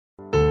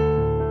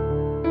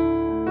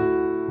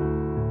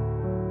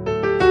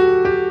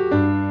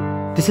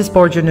This is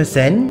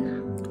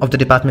Parjanya of the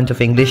Department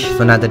of English,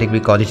 Sonata Degree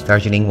College,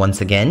 Darjeeling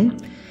once again.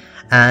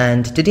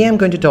 And today I'm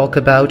going to talk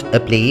about a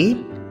play,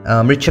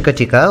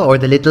 Mrichakatika, or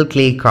The Little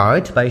Clay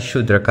Cart by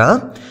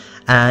Shudraka.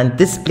 And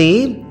this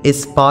play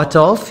is part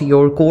of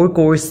your core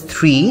course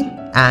 3,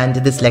 and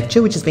this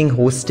lecture, which is being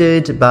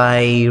hosted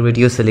by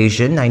Radio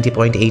Salesian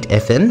 90.8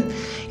 FM,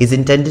 is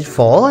intended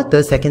for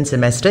the second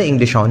semester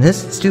English Honours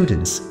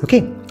students.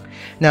 Okay.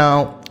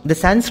 Now, the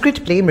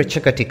Sanskrit play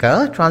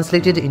Mrichakatika,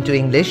 translated into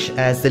English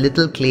as The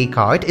Little Clay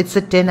Cart, it's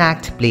a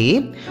 10-act play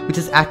which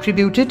is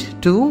attributed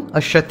to a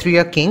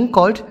Kshatriya king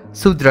called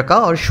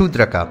Sudraka or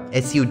Shudraka,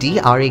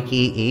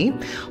 S-U-D-R-A-K-A,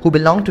 who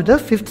belonged to the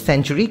 5th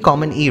century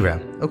Common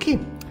Era. Okay.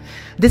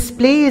 This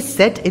play is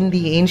set in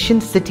the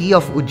ancient city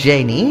of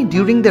Ujjaini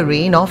during the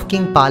reign of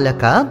King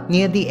Palaka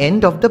near the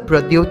end of the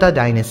Pradyota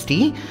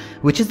dynasty,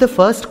 which is the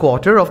first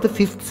quarter of the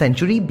 5th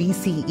century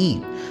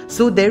BCE.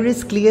 So there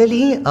is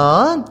clearly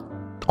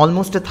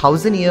almost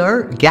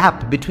 1,000-year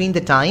gap between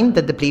the time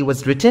that the play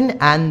was written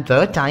and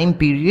the time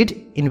period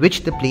in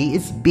which the play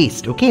is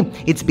based. Okay,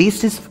 its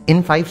base is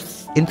in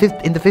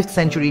the 5th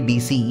century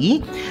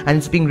BCE, and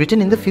it's being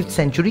written in the 5th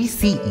century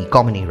CE,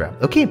 Common Era.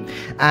 Okay,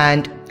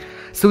 and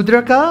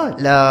Sudraka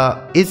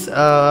is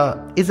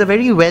a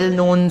very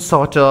well-known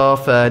sort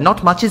of,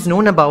 not much is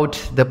known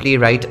about the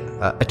playwright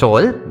at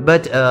all,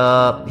 but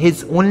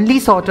his only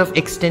sort of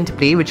extant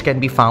play which can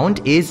be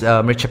found is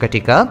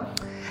Mrichakatika,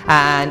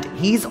 and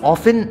he's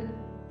often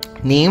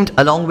named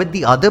along with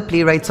the other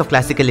playwrights of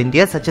classical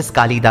India such as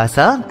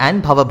Kalidasa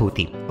and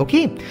Bhavabhuti.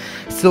 Okay,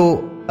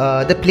 so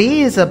the play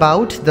is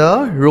about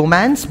the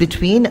romance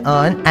between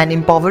an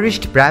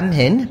impoverished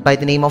Brahmin by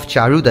the name of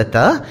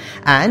Charudatta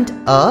and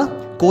a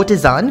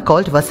courtesan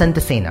called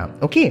Vasantasena.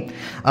 Okay,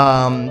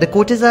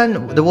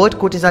 the word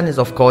courtesan is,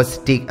 of course,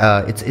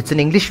 it's an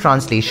English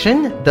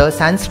translation. The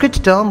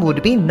Sanskrit term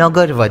would be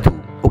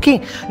Nagarvadhu.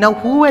 Okay, now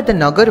who were the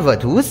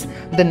Nagarvadhus?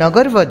 The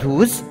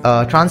Nagarvadhus,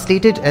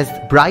 translated as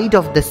bride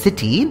of the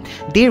city,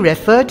 they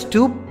referred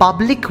to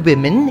public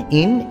women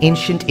in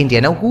ancient India.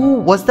 Now, who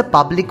was the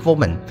public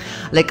woman?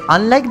 Like,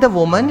 unlike the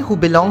woman who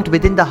belonged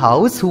within the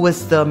house, who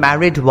was the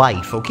married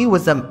wife, okay,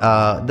 was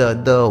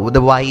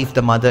the wife,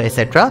 the mother,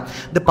 etc.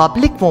 The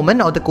public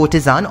woman or the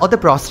courtesan or the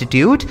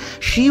prostitute,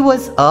 she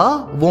was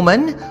a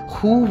woman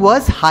who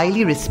was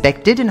highly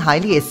respected and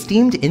highly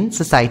esteemed in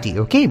society.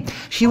 Okay,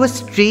 she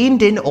was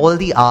trained in all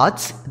the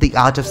arts, the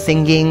art of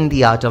singing,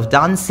 the art of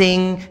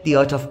dancing, the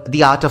art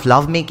of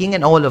lovemaking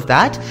and all of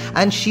that,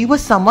 and she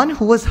was someone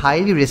who was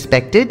highly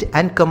respected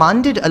and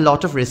commanded a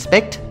lot of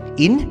respect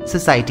in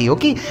society.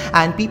 Okay,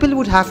 and people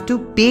would have to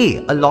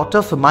pay a lot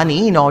of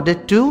money in order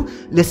to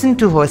listen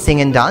to her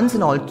sing and dance,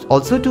 and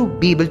also to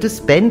be able to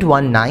spend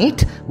one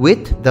night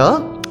with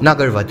the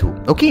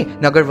Nagarvadhu. Okay,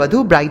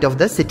 Nagarvadhu, bride of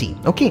the city.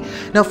 Okay,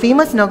 now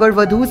famous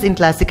Nagarvadhus in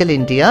classical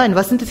India, and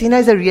Vasantasena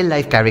is a real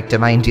life character,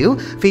 mind you.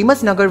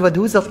 Famous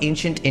Nagarvadhus of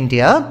ancient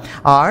India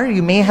are,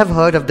 you may have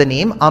heard of the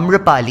name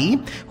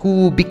Amrapali,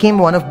 who became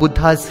one of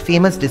Buddha's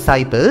famous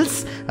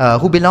disciples,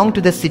 who belonged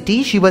to the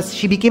city. She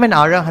became an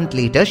Arahant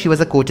later. She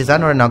was a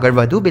courtesan or a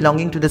Nagarvadhu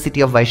belonging to the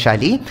city of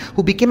Vaishali,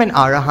 who became an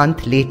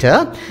Arahant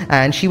later,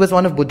 and she was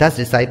one of Buddha's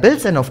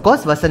disciples, and of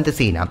course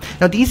Vasantasena.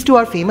 Now these two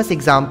are famous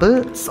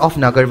examples of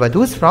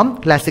Nagarvadhus from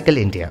classical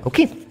India.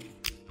 Okay,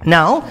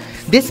 now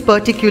this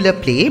particular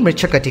play,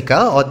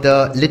 Mrichakatika or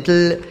The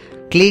Little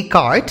Clay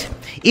Cart,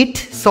 it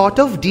sort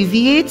of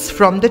deviates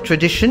from the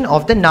tradition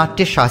of the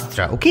Natya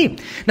Shastra. Okay,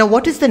 now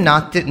what is the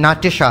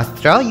Natya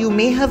Shastra? You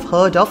may have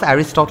heard of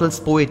Aristotle's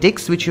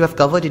Poetics, which you have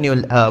covered in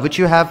your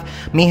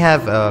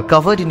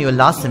covered in your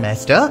last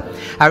semester.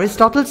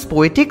 Aristotle's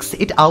Poetics,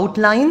 it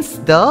outlines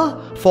the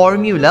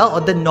formula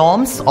or the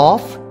norms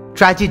of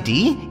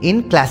tragedy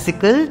in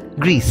classical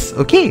Greece.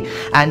 Okay,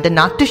 and the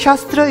Natya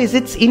Shastra is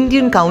its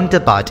Indian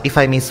counterpart, if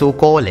I may so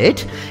call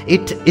it.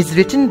 It is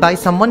written by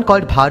someone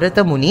called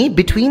Bharata Muni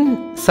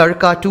between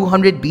circa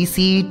 200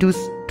 BC to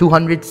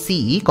 200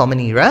 CE, Common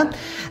Era,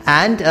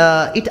 and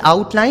it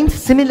outlines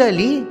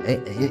similarly,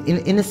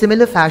 in a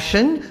similar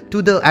fashion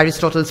to the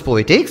Aristotle's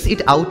Poetics,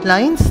 it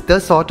outlines the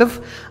sort of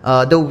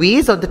the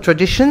ways or the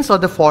traditions or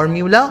the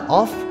formula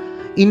of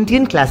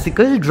Indian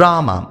classical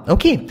drama.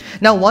 Okay,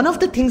 now one of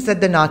the things that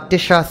the Natya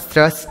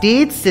Shastra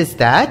states is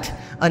that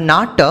a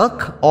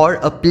natak or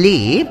a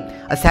play,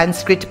 a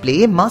Sanskrit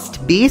play,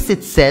 must base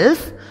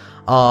itself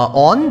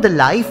on the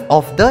life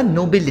of the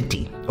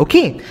nobility.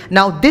 Okay,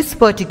 now this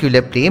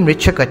particular play,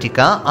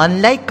 Mrichakatika,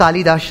 unlike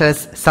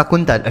Kalidasa's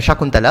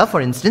Shakuntala,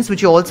 for instance,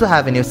 which you also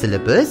have in your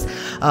syllabus,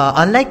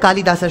 unlike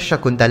Kalidasa's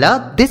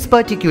Shakuntala, this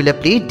particular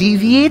play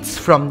deviates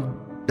from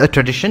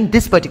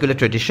this particular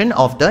tradition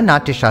of the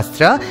Natya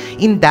Shastra,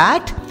 in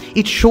that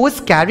it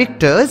shows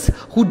characters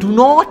who do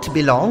not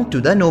belong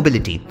to the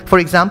nobility. For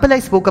example, I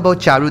spoke about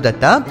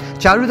Charudatta.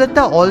 Charudatta,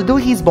 although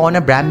he is born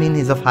a Brahmin,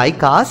 he is of high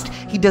caste,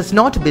 he does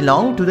not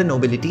belong to the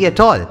nobility at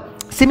all.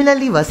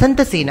 Similarly,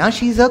 Vasantasena,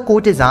 she is a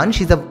courtesan,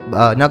 she is a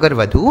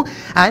Nagarvadhu,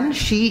 and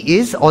she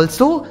is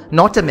also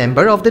not a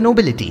member of the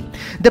nobility.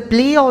 The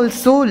play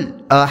also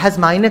has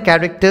minor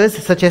characters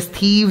such as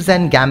thieves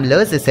and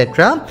gamblers,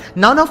 etc.,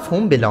 none of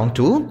whom belong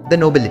to the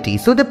nobility.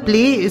 So the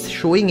play is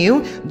showing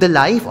you the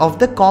life of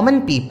the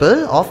common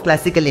people of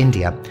classical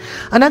India.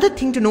 Another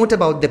thing to note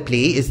about the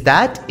play is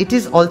that it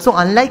is also,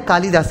 unlike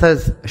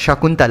Kalidasa's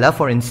Shakuntala,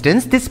 for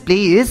instance, this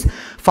play is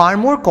far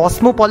more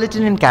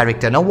cosmopolitan in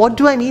character. Now, what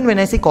do I mean when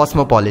I say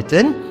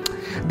cosmopolitan?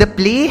 The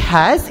play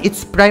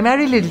it's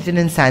primarily written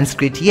in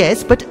Sanskrit,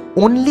 yes, but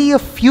only a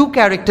few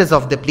characters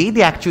of the play,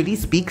 they actually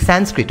speak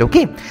Sanskrit,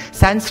 okay?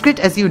 Sanskrit,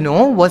 as you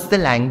know, was the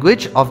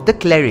language of the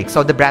clerics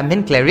or the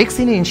Brahmin clerics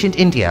in ancient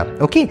India,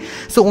 okay?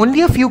 So only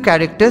a few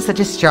characters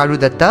such as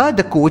Charudatta,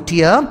 the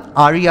courtier,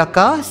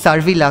 Aryaka,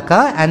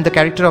 Sarvilaka, and the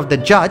character of the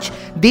judge,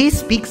 they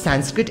speak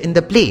Sanskrit in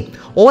the play.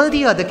 All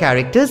the other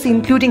characters,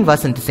 including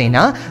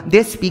Vasantasena,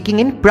 they're speaking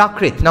in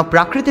Prakrit. Now,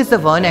 Prakrit is the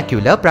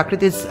vernacular.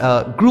 Prakrit is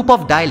a group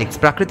of dialects.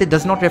 Prakrit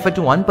does not refer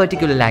to one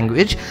particular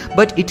language,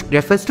 but it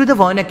refers to the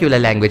vernacular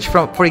language.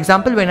 For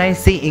example, when I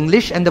say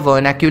English and the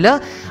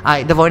vernacular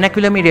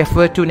may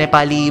refer to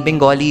Nepali,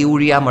 Bengali,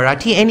 Uriya,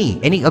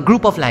 Marathi, a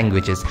group of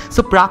languages.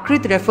 So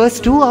Prakrit refers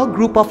to a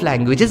group of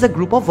languages, a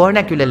group of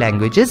vernacular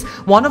languages.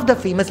 One of the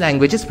famous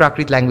languages,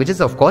 Prakrit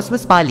languages, of course,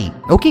 was Pali.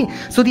 Okay,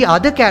 so the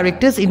other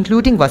characters,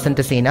 including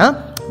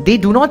Vasantasena, they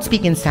do not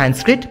speak in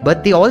Sanskrit,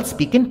 but they all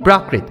speak in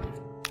Prakrit.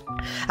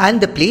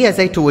 And the play, as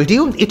I told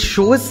you, it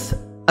shows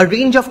a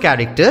range of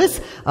characters,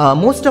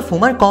 most of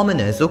whom are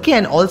commoners, okay?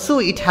 And also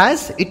it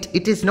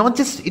is not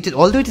just,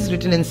 although it is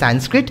written in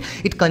Sanskrit,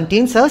 it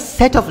contains a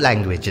set of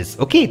languages,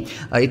 okay?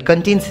 It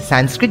contains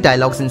Sanskrit,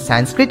 dialogues in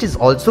Sanskrit, it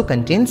also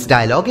contains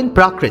dialogue in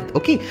Prakrit,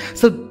 okay?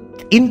 So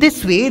in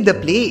this way, the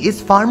play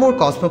is far more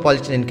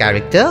cosmopolitan in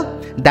character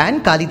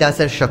than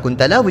Kalidasa's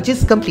Shakuntala, which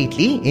is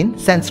completely in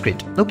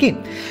Sanskrit, okay?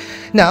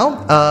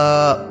 Now,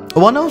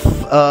 one of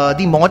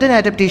the modern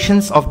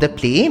adaptations of the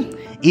play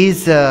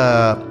is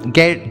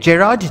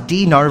Gerard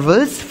de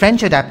Nerval's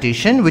French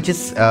adaptation, which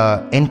is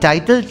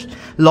entitled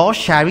La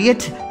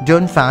Chariot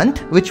d'Enfant,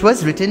 which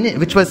was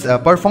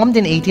performed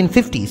in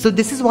 1850. So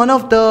this is one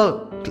of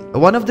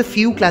the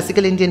few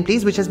classical Indian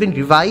plays which has been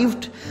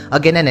revived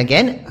again and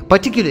again,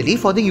 particularly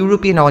for the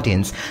European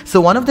audience.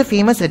 So one of the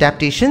famous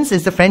adaptations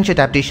is the French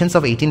adaptations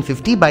of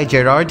 1850 by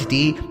Gerard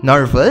de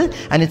Nerval,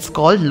 and it's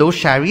called Le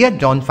Chariot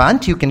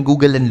d'Enfant. You can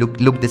Google and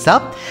look this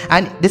up.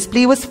 And this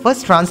play was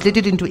first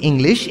translated into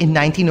English in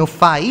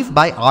 1905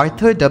 by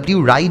Arthur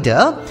W.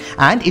 Ryder,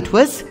 and it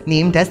was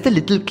named as The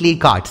Little Clay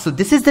Cart. So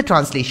this is the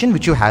translation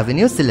which you have in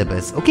your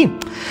syllabus, okay?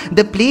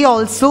 The play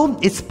also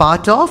is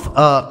part of,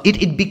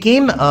 it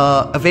became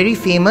a very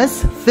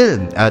famous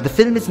film. The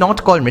film is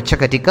not called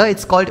Mrichakatika,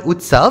 it's called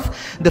Utsav.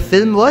 The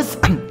film was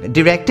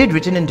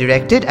written and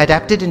directed,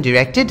 adapted and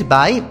directed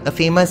by a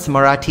famous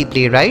Marathi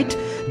playwright,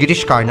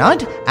 Girish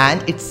Karnad,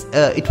 and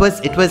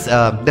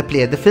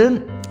the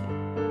film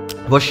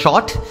was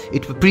shot,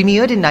 it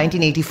premiered in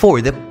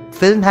 1984. The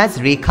film has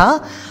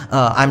Rekha.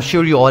 I'm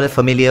sure you all are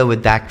familiar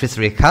with the actress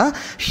Rekha.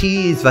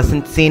 She is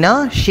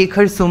Vasantasena,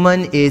 Shekhar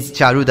Suman is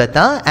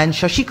Charudatta, and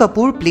Shashi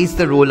Kapoor plays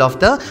the role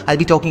of I'll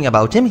be talking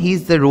about him. He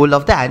plays the role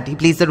of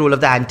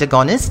the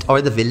antagonist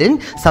or the villain,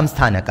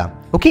 Samsthanaka.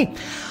 Okay.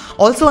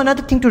 Also,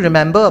 another thing to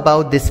remember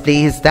about this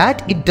play is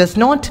that it does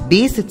not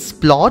base its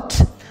plot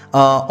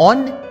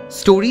on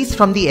stories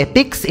from the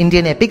epics,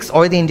 Indian epics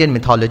or the Indian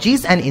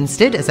mythologies, and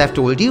instead, as I've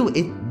told you,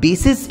 it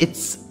bases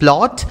its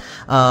plot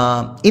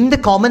in the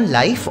common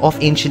life of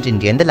ancient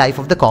India, in the life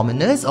of the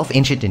commoners of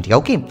ancient India.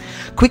 Okay,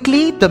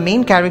 quickly, the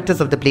main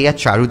characters of the play are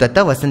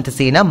Charudatta,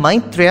 Vasantasena,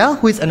 Maitreya,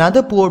 who is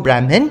another poor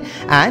Brahmin,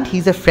 and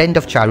he's a friend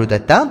of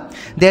Charudatta.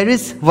 There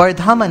is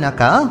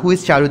Vardhamanaka, who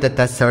is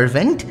Charudatta's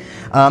servant.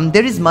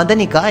 There is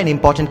Madanika, an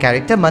important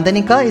character.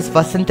 Madanika is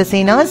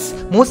Vasantasena's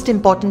most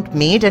important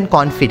maid and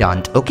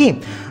confidant.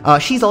 Okay,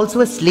 she's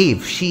also a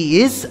slave.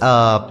 She is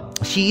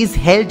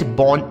held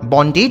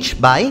bondage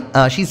by.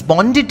 She's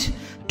bonded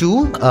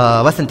to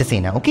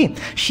Vasantasena. Okay,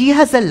 she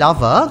has a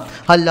lover.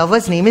 Her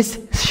lover's name is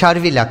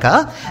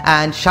Sharvilaka,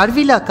 and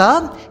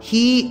Sharvilaka,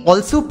 he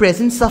also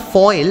presents a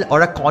foil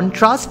or a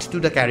contrast to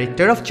the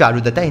character of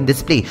Charudatta in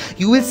this play.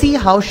 You will see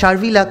how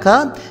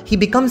Sharvilaka, he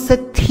becomes a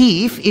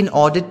thief in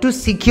order to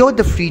secure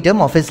the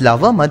freedom of his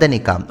lover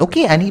Madanika.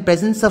 Okay, and he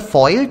presents a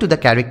foil to the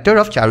character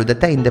of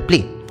Charudatta in the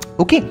play.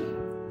 Okay.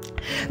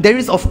 There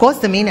is, of course,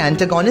 the main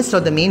antagonist or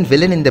the main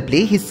villain in the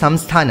play. He's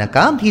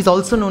Samsthanaka. He's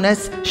also known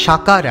as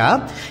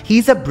Shakara.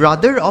 He's a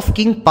brother of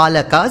King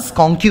Palaka's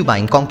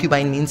concubine.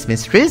 Concubine means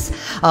mistress.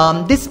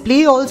 This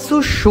play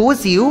also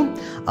shows you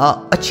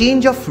a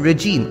change of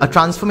regime, a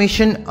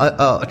transformation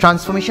or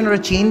a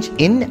change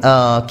in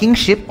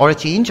kingship or a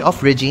change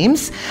of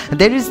regimes.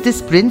 There is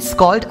this prince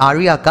called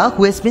Aryaka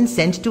who has been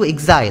sent to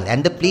exile,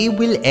 and the play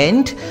will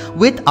end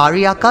with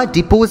Aryaka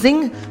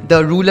deposing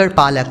the ruler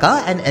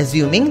Palaka and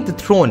assuming the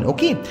throne.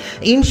 Okay,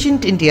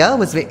 ancient India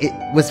was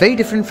very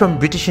different from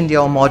British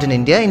India or modern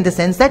India in the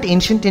sense that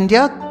ancient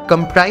India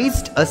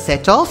comprised a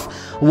set of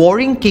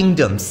warring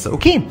kingdoms.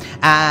 Okay,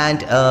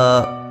 and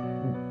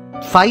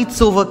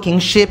fights over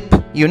kingship,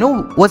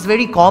 was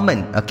very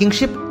common.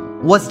 Kingship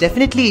was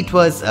definitely, it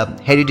was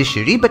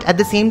hereditary, but at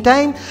the same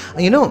time,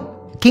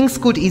 kings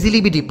could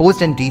easily be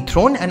deposed and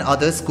dethroned, and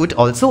others could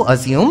also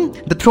assume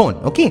the throne.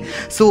 Okay,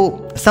 so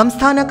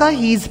Samsthanaka,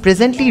 he is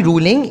presently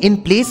ruling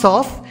in place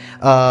of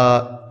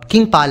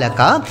King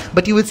Palaka,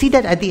 but you will see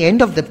that at the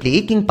end of the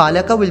play, King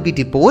Palaka will be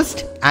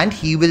deposed and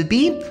he will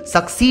be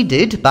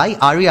succeeded by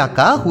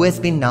Aryaka, who has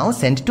been now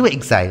sent to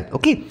exile.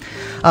 Okay,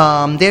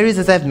 there is,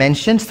 as I've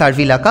mentioned,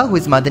 Sarvilaka, who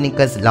is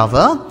Madanika's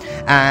lover,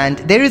 and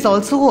there is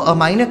also a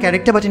minor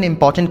character but an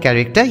important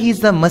character. He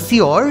is the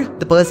masseur,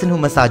 the person who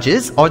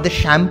massages, or the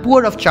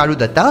shampooer of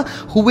Charudatta,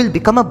 who will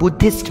become a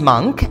Buddhist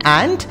monk,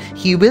 and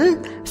he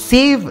will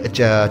save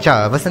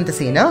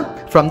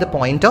Vasantasena from the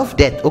point of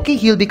death. Okay,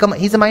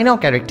 he's a minor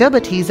character,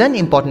 but he's an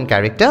important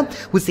character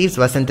who saves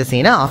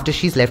Vasantasena after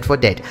she's left for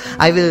dead.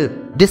 I will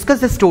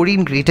discuss the story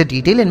in greater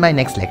detail in my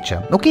next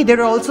lecture. Okay, there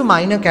are also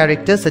minor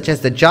characters such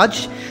as the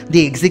judge,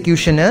 the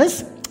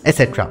executioners,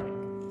 etc.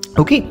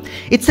 Okay,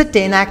 it's a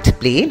 10-act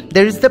play.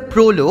 There is the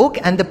prologue,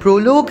 and the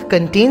prologue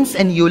contains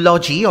an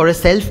eulogy or a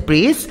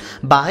self-praise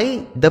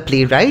by the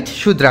playwright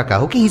Shudraka.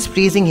 Okay, he's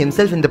praising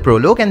himself in the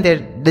prologue, and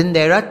then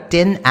there are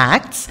 10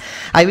 acts.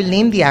 I will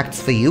name the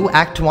acts for you.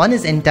 Act 1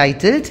 is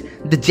entitled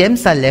 "The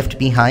Gems Are Left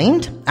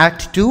Behind."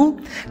 Act 2,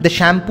 "The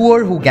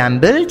Shampooer Who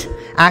Gambled."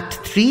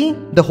 Act 3,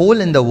 "The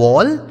Hole in the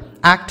Wall."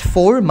 Act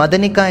 4,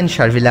 "Madanika and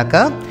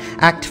Sharvilaka."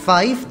 Act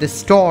 5, "The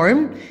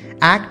Storm."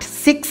 Act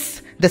 6,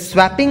 "The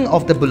Swapping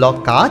of the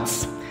Bullock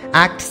Carts."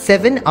 Act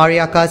 7,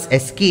 "Aryaka's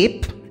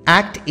Escape."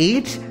 Act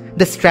 8,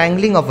 "The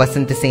Strangling of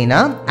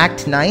Vasantasena."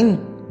 Act 9,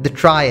 "The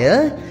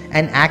Trial."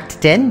 And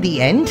Act 10,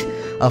 "The End,"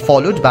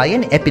 followed by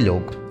an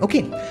epilogue.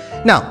 Okay,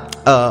 now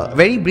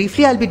very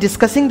briefly, I'll be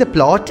discussing the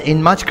plot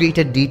in much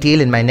greater detail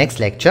in my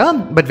next lecture,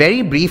 but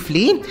very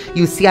briefly,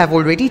 you see, I've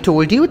already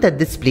told you that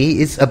this play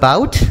is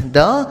about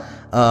the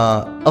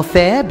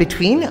affair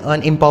between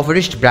an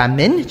impoverished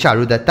Brahmin,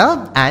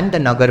 Charudatta, and the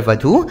Nagar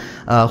Vadhu,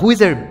 who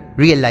is a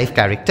real life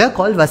character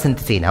called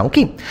Vasantasena.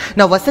 Okay,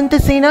 now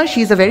Vasantasena,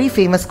 she's a very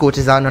famous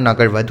courtesan of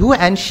Nagar Vadhu,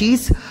 and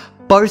she's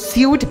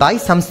pursued by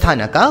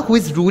Samsthanaka, who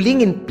is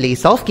ruling in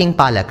place of King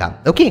Palaka.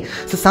 Okay,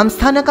 so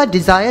Samsthanaka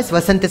desires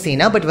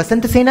Vasantasena, but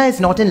Vasantasena is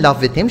not in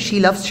love with him. She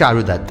loves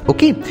Charudat.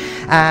 Okay,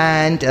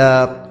 and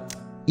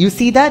you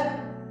see that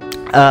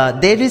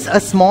there is a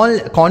small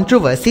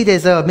controversy.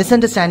 There's a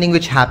misunderstanding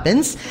which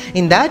happens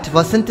in that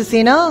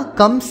Vasantasena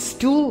comes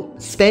to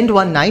spend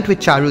one night with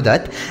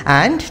Charudat,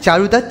 and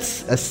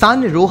Charudat's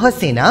son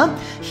Rohasena,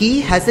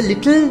 he has a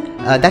little,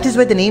 that is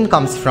where the name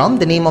comes from,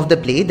 the name of the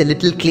play, the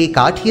little clay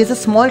cart. He has a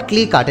small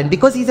clay cart, and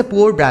because he's a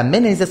poor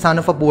Brahmin, and he's the son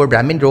of a poor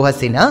Brahmin,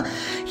 Rohasena,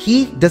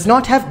 he does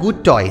not have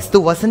good toys.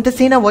 So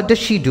Vasantasena, what does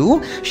she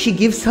do? She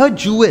gives her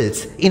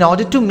jewels. In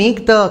order to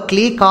make the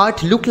clay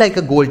cart look like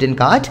a golden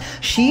cart,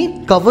 she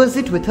covers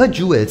it with her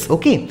jewels.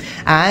 Okay,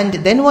 and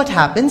then what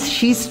happens?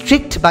 She's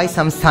tricked by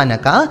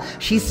Samsthanaka,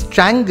 she's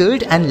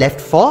strangled and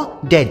left for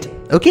dead.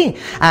 Okay,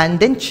 and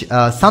then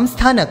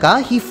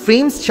Samsthanaka, he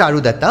frames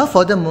Charudatta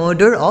for the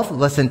murder of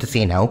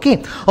Vasantasena.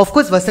 Okay, of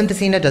course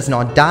Vasantasena does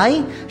not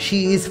die.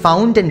 She is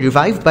found and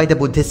revived by the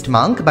Buddhist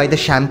monk, by the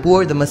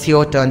shampooer, the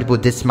masseur turned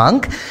Buddhist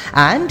monk,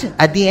 and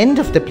at the end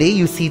of the play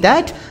you see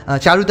that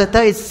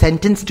Charudatta is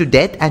sentenced to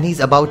death and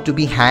he's about to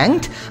be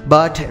hanged,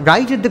 but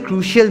right at the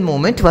crucial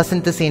moment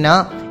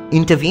Vasantasena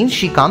intervenes.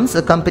 She comes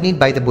accompanied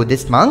by the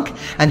Buddhist monk,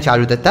 and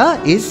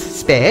Charudatta is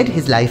spared,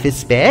 his life is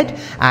spared,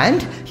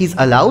 and he's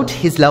allowed,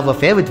 his love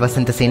affair with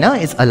Vasantasena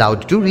is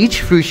allowed to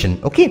reach fruition.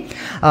 Okay,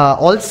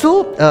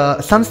 also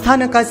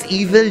Samsthanaka's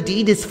evil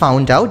deed is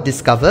found out,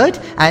 discovered,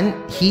 and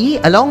he,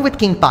 along with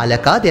King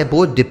Palaka, they are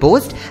both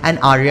deposed, and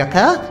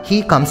Aryaka,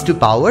 he comes to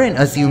power and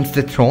assumes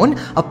the throne.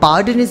 A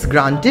pardon is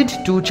granted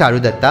to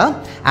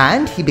Charudatta,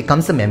 and he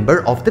becomes a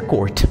member of the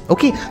court.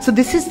 Okay, so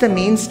this is the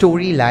main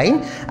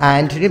storyline,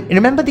 and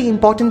remember the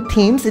important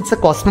themes. It's a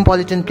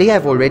cosmopolitan play,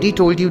 I've already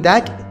told you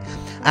that.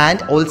 And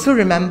also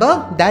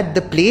remember that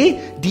the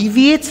play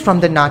deviates from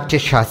the Natya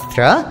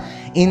Shastra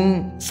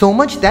in so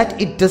much that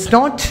it does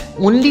not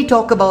only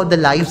talk about the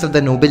lives of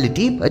the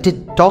nobility, but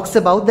it talks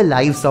about the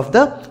lives of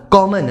the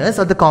commoners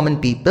or the common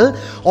people.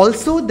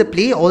 Also the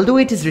play, although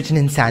it is written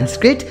in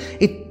Sanskrit,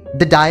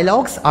 the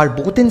dialogues are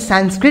both in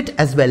Sanskrit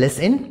as well as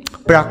in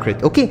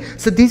Prakrit. Okay,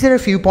 so these are a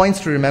few points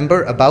to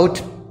remember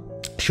about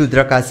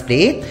Shudraka's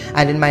play,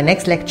 and in my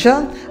next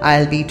lecture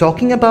I'll be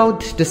talking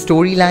about the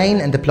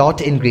storyline and the plot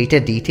in greater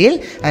detail,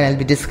 and I'll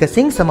be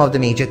discussing some of the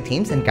major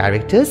themes and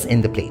characters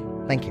in the play.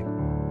 Thank you.